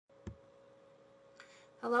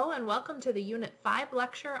Hello and welcome to the Unit 5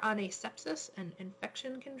 lecture on asepsis and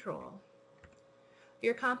infection control.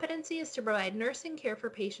 Your competency is to provide nursing care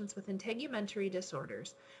for patients with integumentary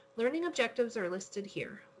disorders. Learning objectives are listed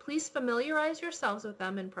here. Please familiarize yourselves with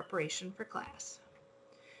them in preparation for class.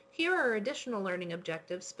 Here are additional learning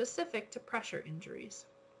objectives specific to pressure injuries.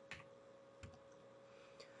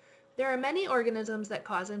 There are many organisms that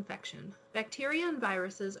cause infection. Bacteria and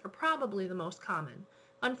viruses are probably the most common.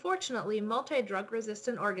 Unfortunately, multi-drug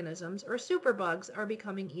resistant organisms, or superbugs, are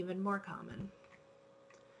becoming even more common.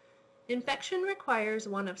 Infection requires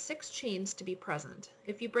one of 6 chains to be present.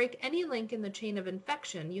 If you break any link in the chain of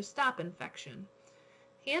infection, you stop infection.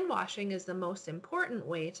 Hand washing is the most important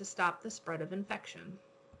way to stop the spread of infection.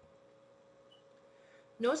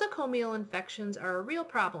 Nosocomial infections are a real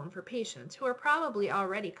problem for patients who are probably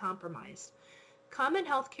already compromised. Common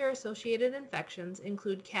healthcare-associated infections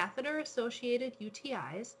include catheter-associated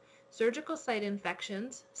UTIs, surgical site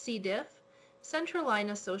infections, C. diff, central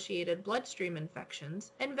line-associated bloodstream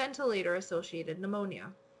infections, and ventilator-associated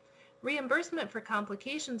pneumonia. Reimbursement for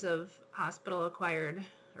complications of hospital-acquired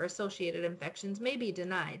or associated infections may be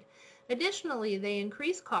denied. Additionally, they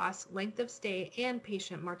increase costs, length of stay, and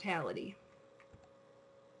patient mortality.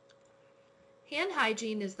 Hand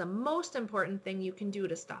hygiene is the most important thing you can do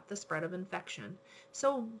to stop the spread of infection.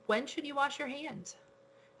 So when should you wash your hands?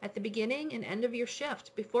 At the beginning and end of your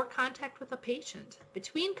shift, before contact with a patient,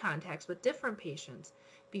 between contacts with different patients,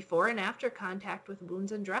 before and after contact with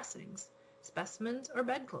wounds and dressings, specimens or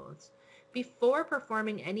bedclothes, before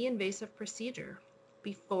performing any invasive procedure,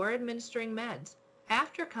 before administering meds,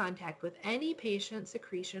 after contact with any patient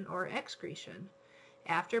secretion or excretion,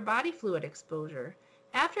 after body fluid exposure,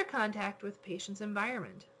 after contact with patient's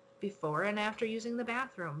environment, before and after using the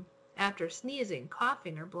bathroom, after sneezing,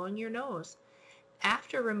 coughing, or blowing your nose,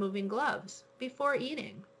 after removing gloves, before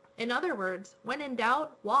eating. In other words, when in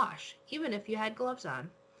doubt, wash, even if you had gloves on.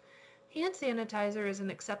 Hand sanitizer is an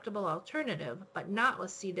acceptable alternative, but not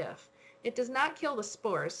with C. diff. It does not kill the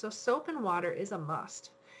spores, so soap and water is a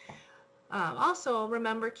must. Also,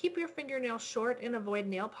 remember, keep your fingernails short and avoid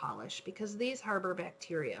nail polish because these harbor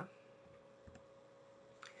bacteria.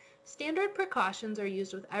 Standard precautions are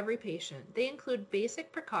used with every patient. They include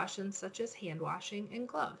basic precautions such as hand washing and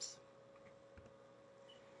gloves.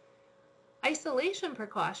 Isolation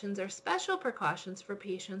precautions are special precautions for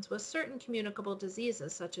patients with certain communicable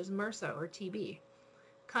diseases such as MRSA or TB.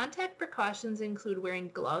 Contact precautions include wearing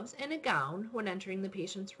gloves and a gown when entering the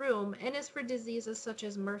patient's room and is for diseases such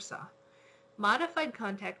as MRSA. Modified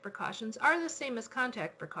contact precautions are the same as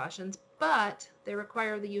contact precautions, but they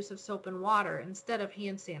require the use of soap and water instead of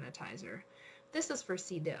hand sanitizer. This is for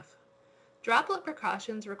C. diff. Droplet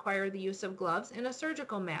precautions require the use of gloves and a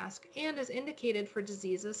surgical mask and is indicated for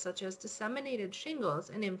diseases such as disseminated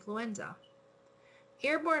shingles and influenza.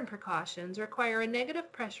 Airborne precautions require a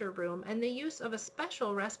negative pressure room and the use of a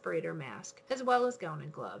special respirator mask, as well as gown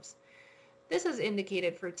and gloves. This is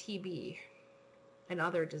indicated for TB and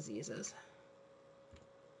other diseases.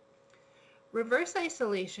 Reverse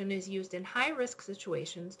isolation is used in high-risk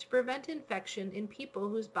situations to prevent infection in people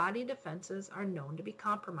whose body defenses are known to be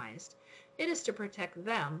compromised. It is to protect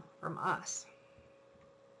them from us.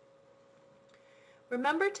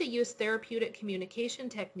 Remember to use therapeutic communication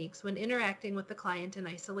techniques when interacting with the client in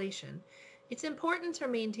isolation. It's important to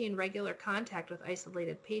maintain regular contact with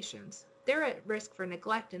isolated patients. They're at risk for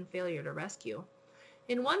neglect and failure to rescue.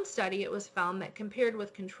 In one study, it was found that compared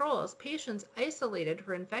with controls, patients isolated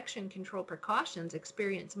for infection control precautions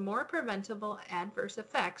experience more preventable adverse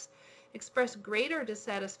effects, express greater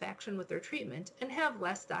dissatisfaction with their treatment, and have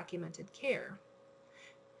less documented care.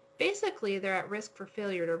 Basically, they're at risk for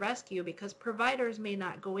failure to rescue because providers may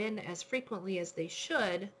not go in as frequently as they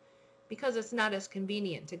should because it's not as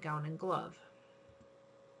convenient to gown and glove.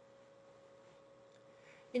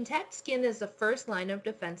 Intact skin is the first line of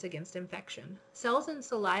defense against infection. Cells in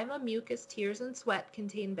saliva, mucus, tears, and sweat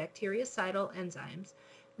contain bactericidal enzymes.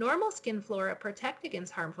 Normal skin flora protect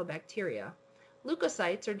against harmful bacteria.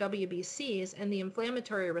 Leukocytes, or WBCs, and the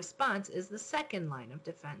inflammatory response is the second line of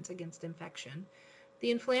defense against infection.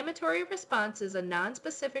 The inflammatory response is a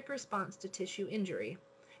nonspecific response to tissue injury.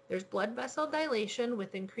 There's blood vessel dilation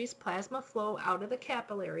with increased plasma flow out of the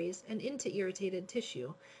capillaries and into irritated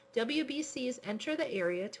tissue. WBCs enter the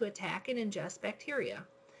area to attack and ingest bacteria.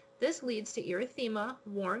 This leads to erythema,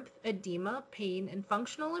 warmth, edema, pain, and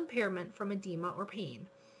functional impairment from edema or pain.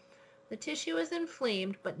 The tissue is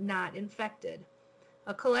inflamed but not infected.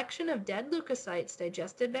 A collection of dead leukocytes,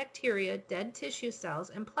 digested bacteria, dead tissue cells,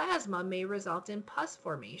 and plasma may result in pus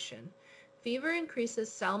formation. Fever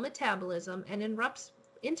increases cell metabolism and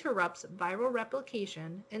interrupts viral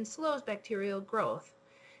replication and slows bacterial growth.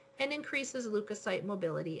 and increases leukocyte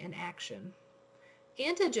mobility and action.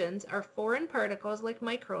 Antigens are foreign particles like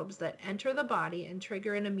microbes that enter the body and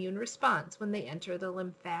trigger an immune response when they enter the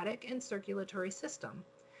lymphatic and circulatory system.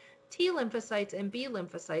 T lymphocytes and B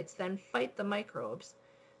lymphocytes then fight the microbes.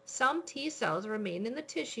 Some T cells remain in the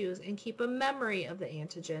tissues and keep a memory of the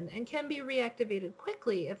antigen and can be reactivated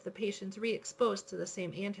quickly if the patient's re-exposed to the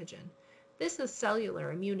same antigen. This is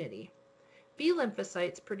cellular immunity. B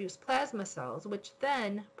lymphocytes produce plasma cells, which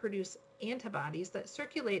then produce antibodies that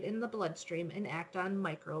circulate in the bloodstream and act on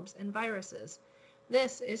microbes and viruses.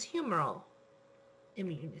 This is humoral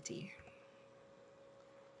immunity.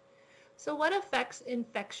 So what affects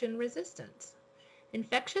infection resistance?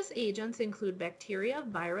 Infectious agents include bacteria,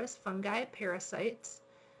 virus, fungi, parasites.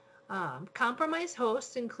 Compromised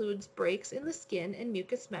hosts includes breaks in the skin and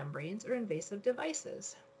mucous membranes or invasive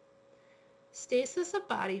devices. Stasis of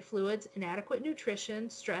body fluids, inadequate nutrition,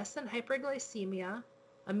 stress and hyperglycemia,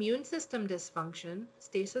 immune system dysfunction,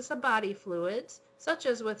 stasis of body fluids, such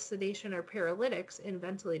as with sedation or paralytics in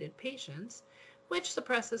ventilated patients, which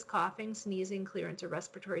suppresses coughing, sneezing, clearance of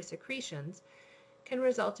respiratory secretions, can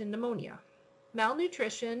result in pneumonia.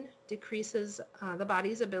 Malnutrition decreases the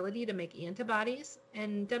body's ability to make antibodies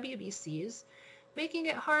and WBCs, making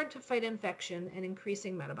it hard to fight infection and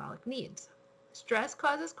increasing metabolic needs. Stress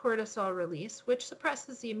causes cortisol release, which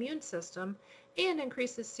suppresses the immune system and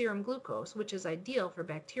increases serum glucose, which is ideal for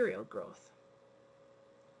bacterial growth.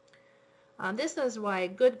 This is why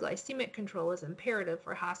good glycemic control is imperative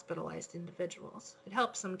for hospitalized individuals. It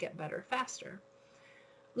helps them get better faster.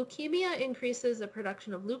 Leukemia increases the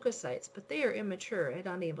production of leukocytes, but they are immature and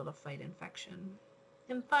unable to fight infection.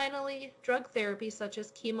 And finally, drug therapy such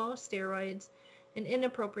as chemo, steroids, and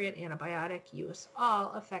inappropriate antibiotic use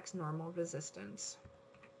all affects normal resistance.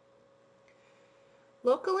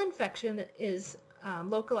 Local infection is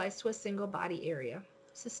localized to a single body area.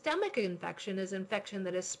 Systemic infection is infection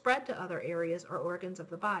that is spread to other areas or organs of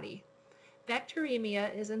the body.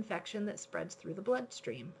 Bacteremia is infection that spreads through the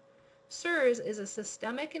bloodstream. SIRS is a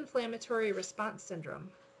systemic inflammatory response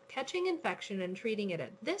syndrome. Catching infection and treating it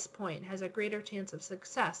at this point has a greater chance of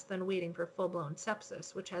success than waiting for full-blown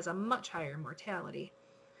sepsis, which has a much higher mortality.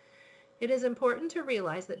 It is important to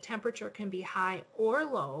realize that temperature can be high or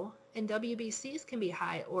low, and WBCs can be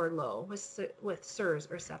high or low with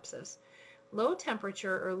SIRS or sepsis. Low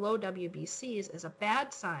temperature or low WBCs is a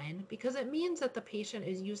bad sign because it means that the patient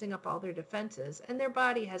is using up all their defenses and their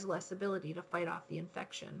body has less ability to fight off the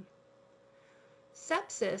infection.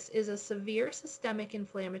 Sepsis is a severe systemic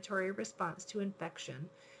inflammatory response to infection.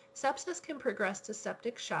 Sepsis can progress to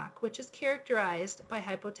septic shock, which is characterized by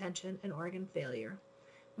hypotension and organ failure.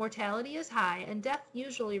 Mortality is high, and death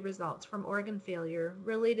usually results from organ failure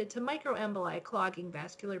related to microemboli clogging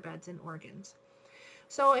vascular beds and organs.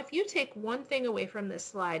 So if you take one thing away from this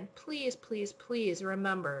slide, please, please, please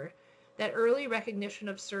remember that early recognition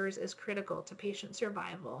of SIRS is critical to patient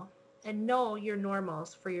survival. And know your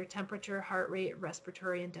normals for your temperature, heart rate,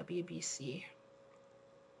 respiratory, and WBC.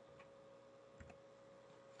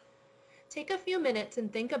 Take a few minutes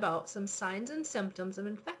and think about some signs and symptoms of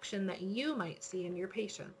infection that you might see in your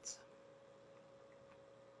patients.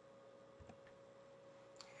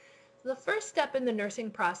 The first step in the nursing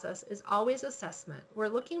process is always assessment. We're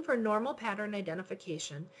looking for normal pattern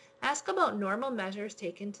identification. Ask about normal measures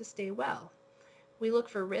taken to stay well. We look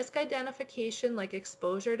for risk identification like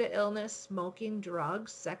exposure to illness, smoking,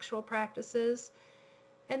 drugs, sexual practices.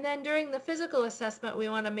 And then during the physical assessment, we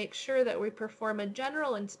want to make sure that we perform a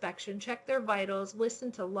general inspection, check their vitals,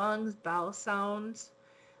 listen to lungs, bowel sounds,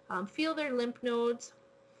 feel their lymph nodes.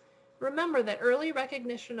 Remember that early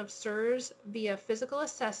recognition of SIRS via physical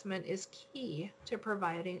assessment is key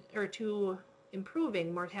to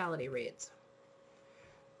improving mortality rates.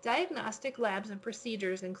 Diagnostic labs and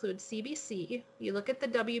procedures include CBC. You look at the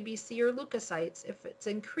WBC or leukocytes. If it's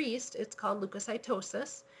increased, it's called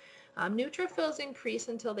leukocytosis. Neutrophils increase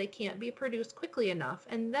until they can't be produced quickly enough,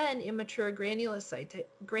 and then immature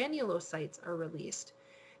granulocytes are released.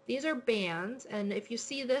 These are bands, and if you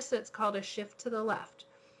see this, it's called a shift to the left.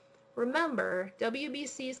 Remember,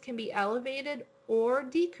 WBCs can be elevated or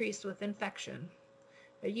decreased with infection.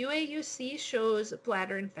 A UAUC shows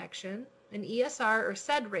bladder infection. An ESR or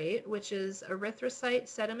SED rate, which is erythrocyte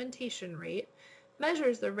sedimentation rate,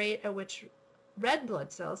 measures the rate at which red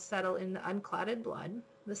blood cells settle in the unclotted blood.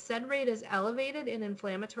 The SED rate is elevated in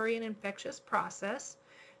inflammatory and infectious process,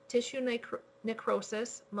 tissue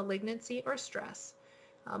necrosis, malignancy, or stress.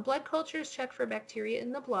 Blood cultures check for bacteria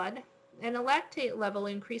in the blood, and a lactate level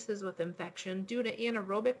increases with infection due to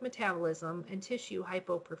anaerobic metabolism and tissue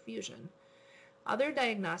hypoperfusion. Other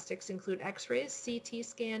diagnostics include x-rays, CT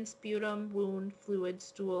scan, sputum, wound, fluid,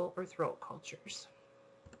 stool, or throat cultures.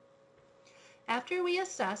 After we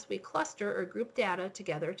assess, we cluster or group data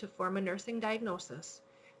together to form a nursing diagnosis.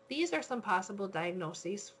 These are some possible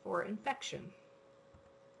diagnoses for infection.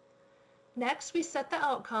 Next, we set the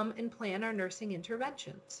outcome and plan our nursing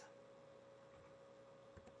interventions.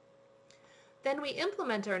 Then we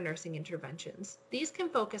implement our nursing interventions. These can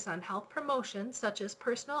focus on health promotion, such as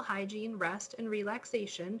personal hygiene, rest and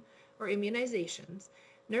relaxation, or immunizations.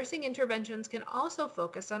 Nursing interventions can also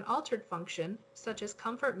focus on altered function, such as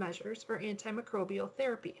comfort measures or antimicrobial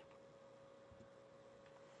therapy.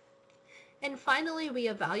 And finally, we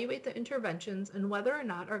evaluate the interventions and whether or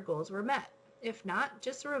not our goals were met. If not,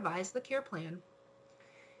 just revise the care plan.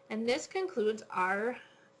 And this concludes our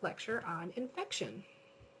lecture on infection.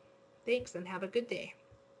 Thanks and have a good day.